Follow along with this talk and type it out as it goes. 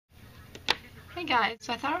Hey guys,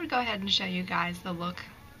 so I thought I would go ahead and show you guys the look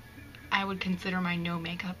I would consider my no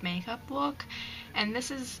makeup look, and this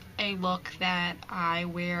is a look that I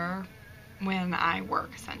wear when I work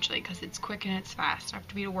essentially because it's quick and it's fast. I have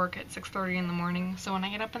to be to work at 6:30 in the morning, so when I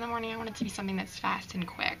get up in the morning I want it to be something that's fast and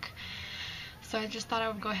quick. So I just thought I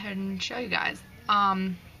would go ahead and show you guys.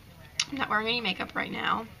 I'm not wearing any makeup right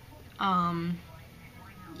now.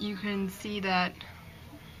 You can see that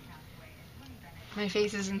my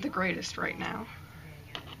face isn't the greatest right now.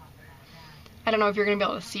 I don't know if you're going to be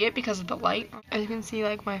able to see it because of the light. As you can see,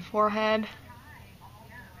 like, my forehead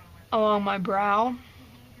along my brow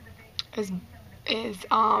is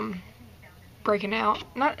breaking out.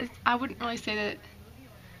 I wouldn't really say that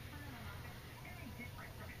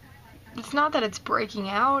it's not that it's breaking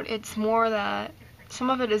out, it's more that some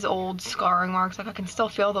of it is old scarring marks. Like, I can still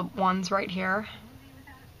feel the ones right here.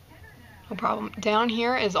 No problem. Down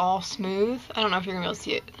here is all smooth. I don't know if you're gonna be able to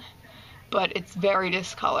see it, but it's very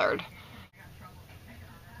discolored.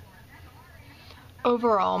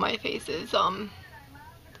 Overall, my face is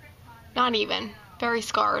not even, very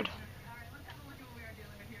scarred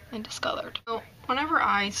and discolored. So whenever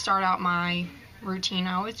I start out my routine,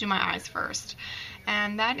 I always do my eyes first,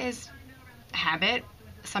 and that is a habit.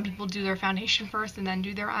 Some people do their foundation first and then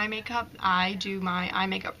do their eye makeup. I do my eye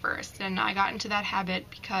makeup first, and I got into that habit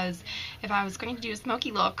because if I was going to do a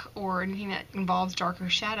smoky look or anything that involves darker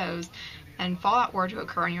shadows and fallout were to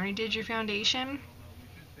occur and you already did your foundation,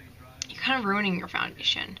 you're kind of ruining your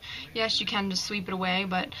foundation. Yes, you can just sweep it away,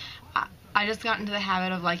 but I just got into the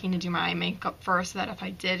habit of liking to do my eye makeup first so that if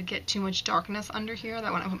I did get too much darkness under here,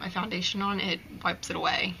 that when I put my foundation on, it wipes it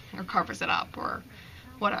away or covers it up or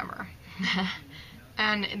whatever.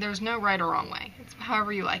 And there's no right or wrong way. It's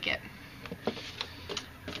however you like it.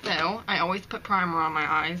 So, I always put primer on my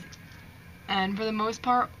eyes. And for the most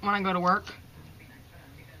part, when I go to work,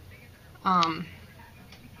 I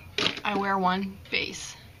wear one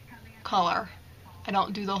base color. I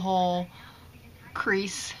don't do the whole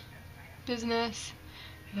crease business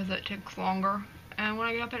because it takes longer. And when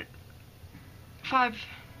I get up at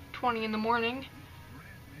 5:20 in the morning,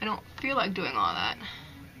 I don't feel like doing all that.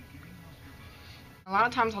 A lot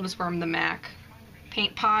of times I'll just wear the MAC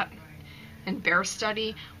Paint Pot and Bare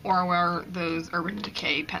Study, or I wear those Urban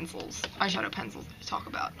Decay pencils, eyeshadow pencils that I talk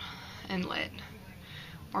about, and Lit,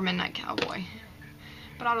 or Midnight Cowboy.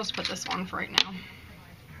 But I'll just put this on for right now.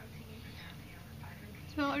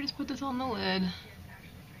 So I just put this on the lid,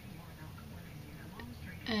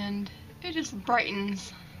 and it just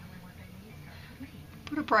brightens.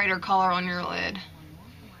 Put a brighter color on your lid.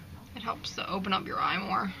 It helps to open up your eye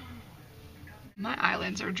more. My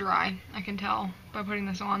eyelids are dry. I can tell by putting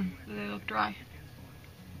this on that they look dry.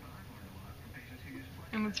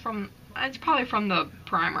 And it's probably from the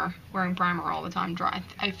primer. Wearing primer all the time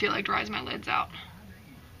I feel like dries my lids out.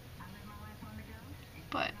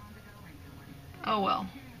 But, oh well.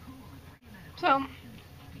 So,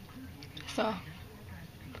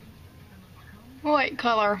 light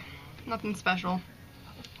color, nothing special.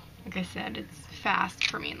 Like I said, it's fast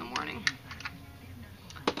for me in the morning.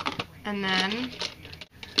 And then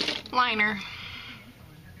liner,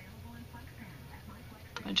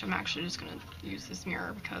 which I'm actually just gonna use this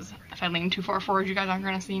mirror because if I lean too far forward, you guys aren't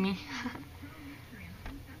gonna see me.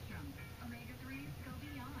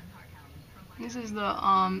 This is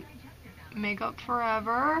the Makeup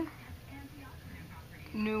Forever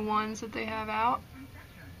new ones that they have out.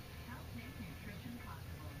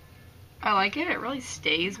 I like it. It really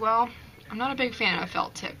stays well. I'm not a big fan of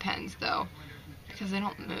felt tip pens though, because they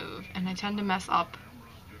don't move, and I tend to mess up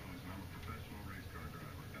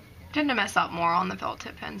more on the felt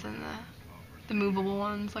tip pens than the movable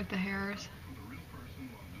ones, like the hairs.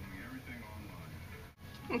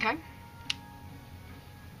 Okay.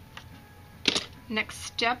 Next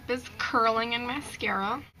step is curling and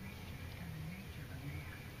mascara.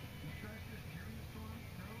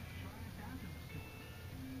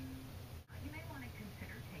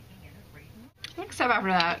 Next step after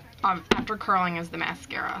that, after curling, is the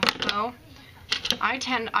mascara. So,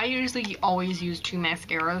 I usually always use two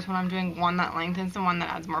mascaras when I'm doing one that lengthens and one that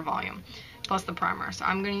adds more volume, plus the primer. So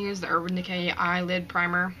I'm going to use the Urban Decay Eyelid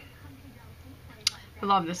Primer. I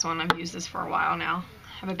love this one. I've used this for a while now.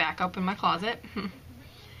 I have a backup in my closet.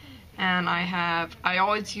 And I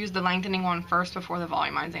always use the lengthening one first before the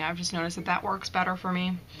volumizing. I've just noticed that works better for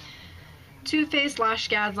me. Too Faced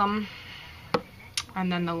Lashgasm. And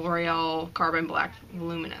then the Loreal Carbon Black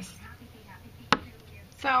Voluminous.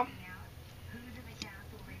 So,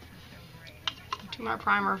 do my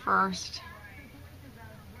primer first.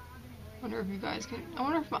 Wonder if you guys can.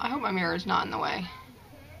 I hope my mirror is not in the way.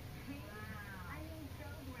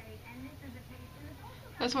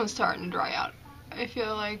 This one's starting to dry out. I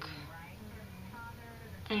feel like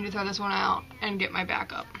I need to throw this one out and get my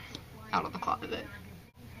backup out of the closet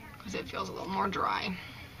because it feels a little more dry.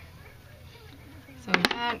 So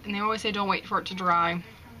that, and they always say don't wait for it to dry.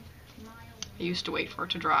 I used to wait for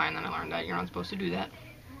it to dry, and then I learned that you're not supposed to do that.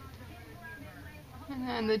 And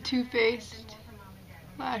then the Too Faced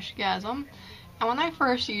Lashgasm. And when I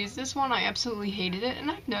first used this one, I absolutely hated it.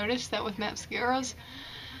 And I've noticed that with mascaras,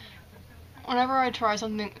 whenever I try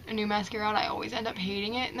a new mascara out, I always end up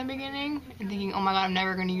hating it in the beginning and thinking, oh my god, I'm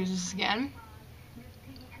never going to use this again.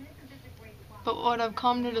 But what I've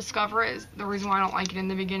come to discover is the reason why I don't like it in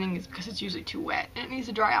the beginning is because it's usually too wet and it needs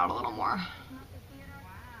to dry out a little more.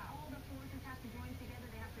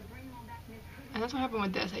 And that's what happened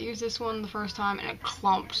with this. I used this one the first time and it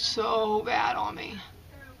clumped so bad on me.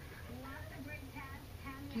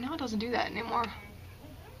 And now it doesn't do that anymore.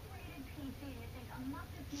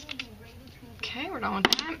 Okay, we're done with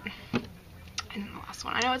that. And then the last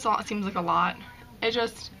one. I know it seems like a lot. It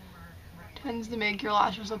just tends to make your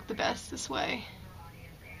lashes look the best this way.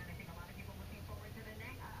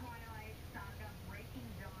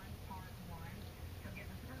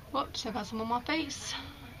 Whoops, I got some on my face.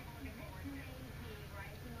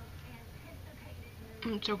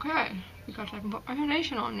 It's okay, because I haven't put my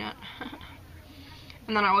foundation on yet.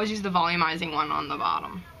 And then I always use the volumizing one on the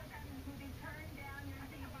bottom.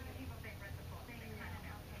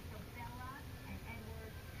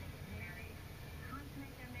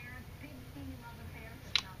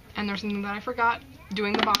 And there's something that I forgot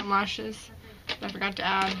doing the bottom lashes. I forgot to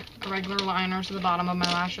add a regular liner to the bottom of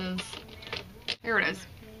my lashes. Here it is.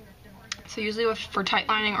 So usually for tight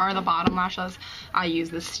lining or the bottom lashes, I use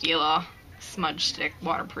the Stila Smudge Stick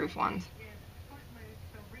waterproof ones.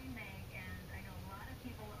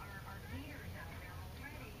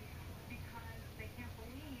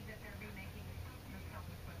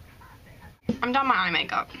 I'm done my eye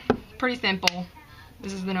makeup. Pretty simple.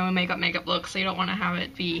 This is the no makeup look, so you don't want to have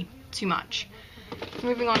it be too much.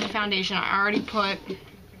 Moving on to foundation, I already put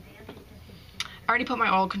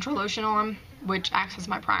my oil control lotion on, which acts as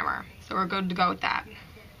my primer. So we're good to go with that.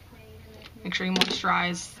 Make sure you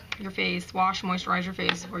moisturize your face, wash and moisturize your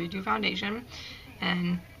face before you do foundation.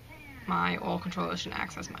 And my oil control lotion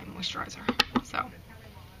acts as my moisturizer. So,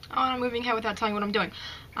 I'm moving ahead without telling you what I'm doing.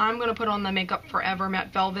 I'm going to put on the Makeup Forever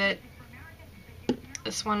Matte Velvet.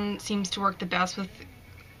 This one seems to work the best with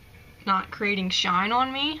not creating shine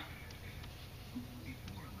on me,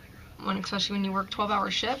 especially when you work 12-hour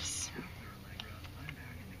shifts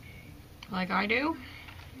like I do.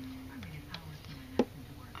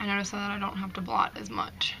 I notice that I don't have to blot as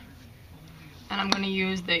much. And I'm going to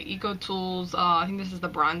use the Ecotools, I think this is the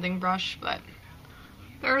bronzing brush, but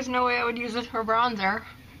there's no way I would use it for bronzer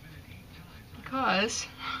because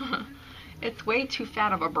it's way too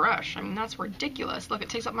fat of a brush. I mean, that's ridiculous. Look, it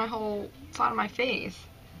takes up my whole side of my face.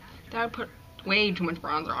 That would put way too much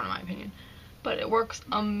bronzer on, in my opinion. But it works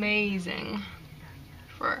amazing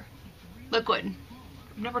for liquid.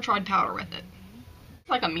 I've never tried powder with it. It's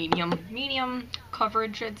like a medium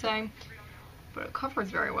coverage, I'd say. But it covers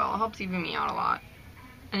very well. It helps even me out a lot.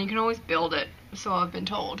 And you can always build it, so I've been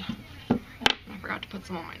told. I forgot to put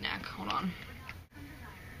some on my neck. Hold on.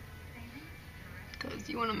 Because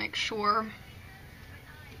you want to make sure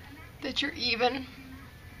that you're even.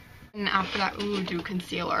 And after that, do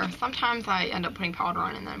concealer. Sometimes I end up putting powder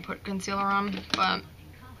on and then put concealer on, but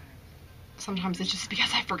sometimes it's just because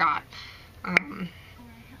I forgot.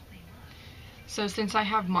 So since I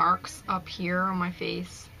have marks up here on my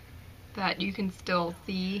face that you can still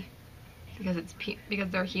see because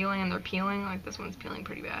they're healing and they're peeling, like this one's peeling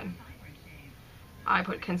pretty bad, I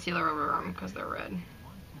put concealer over them because they're red.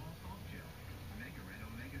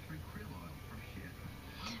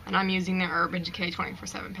 And I'm using the Urban Decay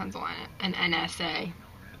 24/7 pencil in NSA,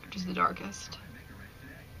 which is the darkest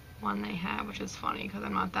one they have, which is funny because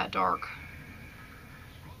I'm not that dark.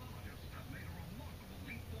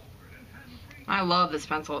 I love this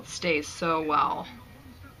pencil, it stays so well.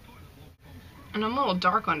 And I'm a little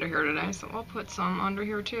dark under here today, so I'll put some under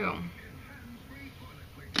here too.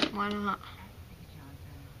 Why not?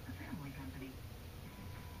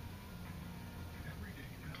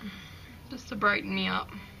 Just to brighten me up.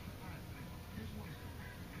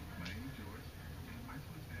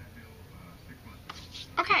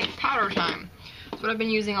 Okay, powder time. So what I've been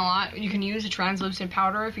using a lot, you can use a translucent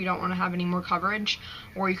powder if you don't want to have any more coverage,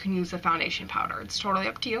 or you can use a foundation powder. It's totally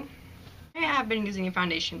up to you. I have been using a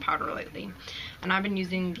foundation powder lately, and I've been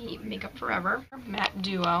using the Makeup Forever Matte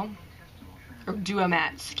Duo, or Duo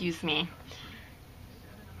Matte, excuse me,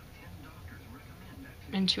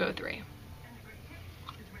 in 203.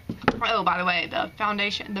 Oh, by the way, the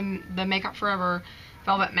foundation, the Makeup Forever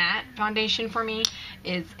Velvet Matte foundation for me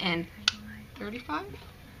is in 35?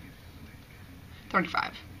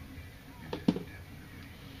 35.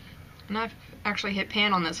 And I've actually hit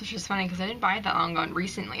pan on this, which is funny because I didn't buy it that long ago, and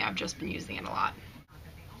recently I've just been using it a lot.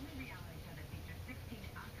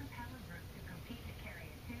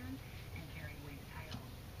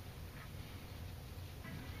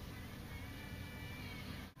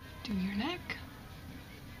 Do your neck.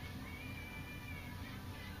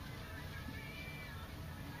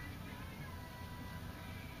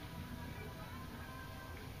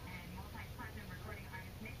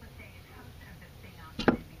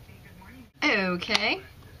 Okay,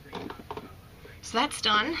 so that's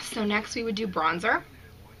done. So next we would do bronzer.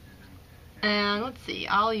 And let's see,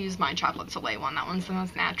 I'll use my Chocolate Soleil one. That one's the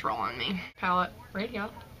most natural on me. Palette, right here.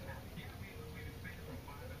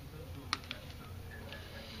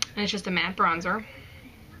 And it's just a matte bronzer.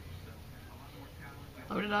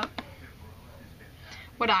 Load it up.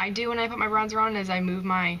 What I do when I put my bronzer on is I move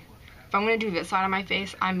my, if I'm going to do this side of my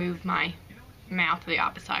face, I move my mouth to the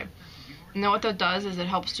opposite side. And then what that does is it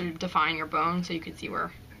helps to define your bone so you can see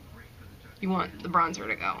where you want the bronzer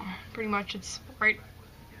to go. Pretty much it's right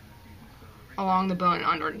along the bone and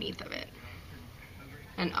underneath of it.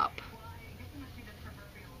 And up.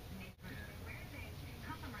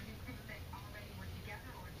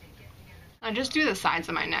 I just do the sides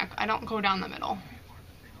of my neck. I don't go down the middle.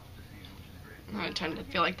 I tend to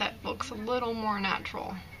feel like that looks a little more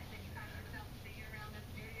natural.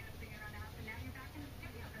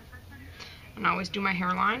 And I always do my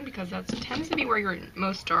hairline because that tends to be where you're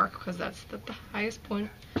most dark, because that's the highest point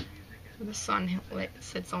where the sun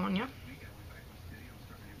sits on you.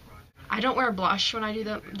 I don't wear blush when I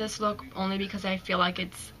do this look, only because I feel like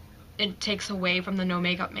it takes away from the no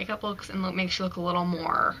makeup looks and makes you look a little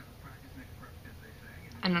more,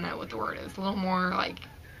 I don't know what the word is, a little more like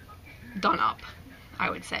done up,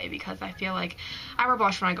 I would say, because I feel like I wear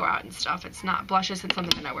blush when I go out and stuff. It's not, blush isn't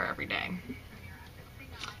something that I wear every day,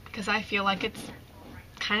 because I feel like it's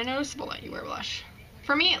kind of noticeable that you wear blush.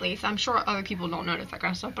 For me at least. I'm sure other people don't notice that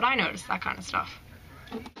kind of stuff, but I notice that kind of stuff.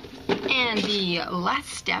 And the last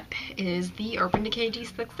step is the Urban Decay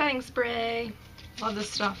G6 Setting Spray. Love this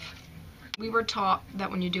stuff. We were taught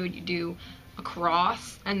that when you do it, you do a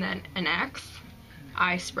cross and then an X.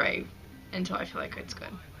 I spray until I feel like it's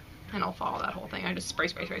good. And I'll follow that whole thing. I just spray,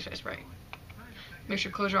 spray, spray, spray, spray. Make sure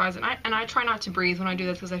you close your eyes. And I try not to breathe when I do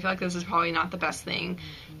this, because I feel like this is probably not the best thing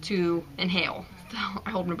to inhale. So I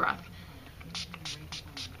hold my breath.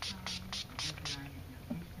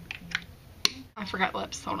 I forgot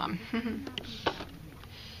lips. Hold on.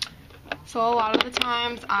 So a lot of the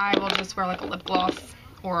times I will just wear like a lip gloss,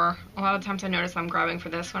 or a lot of times I notice I'm grabbing for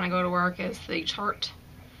this when I go to work is the Tarte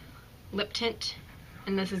lip tint,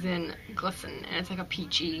 and this is in Glisten, and it's like a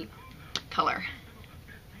peachy color.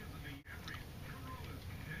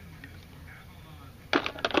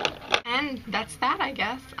 And that's that, I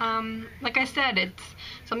guess. Like I said, it's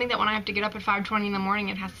something that when I have to get up at 5:20 in the morning,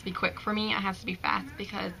 it has to be quick for me. It has to be fast,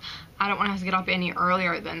 because I don't want to have to get up any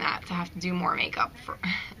earlier than that to have to do more makeup.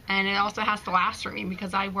 And it also has to last for me,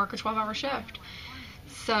 because I work a 12-hour shift.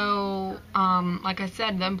 So, like I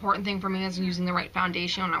said, the important thing for me is using the right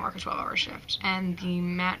foundation when I work a 12-hour shift. And the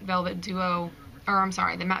Matte Velvet Duo, or I'm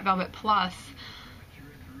sorry, the Matte Velvet Plus,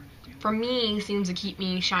 for me, seems to keep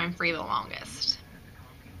me shine-free the longest.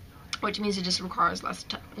 Which means it just requires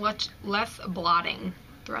less blotting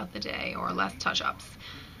throughout the day, or less touch-ups.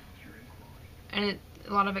 And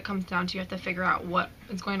a lot of it comes down to, you have to figure out what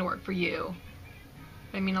is going to work for you.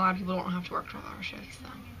 But I mean, a lot of people don't have to work 12-hour shifts, so.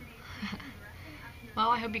 Well,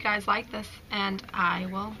 I hope you guys like this, and I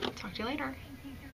will talk to you later.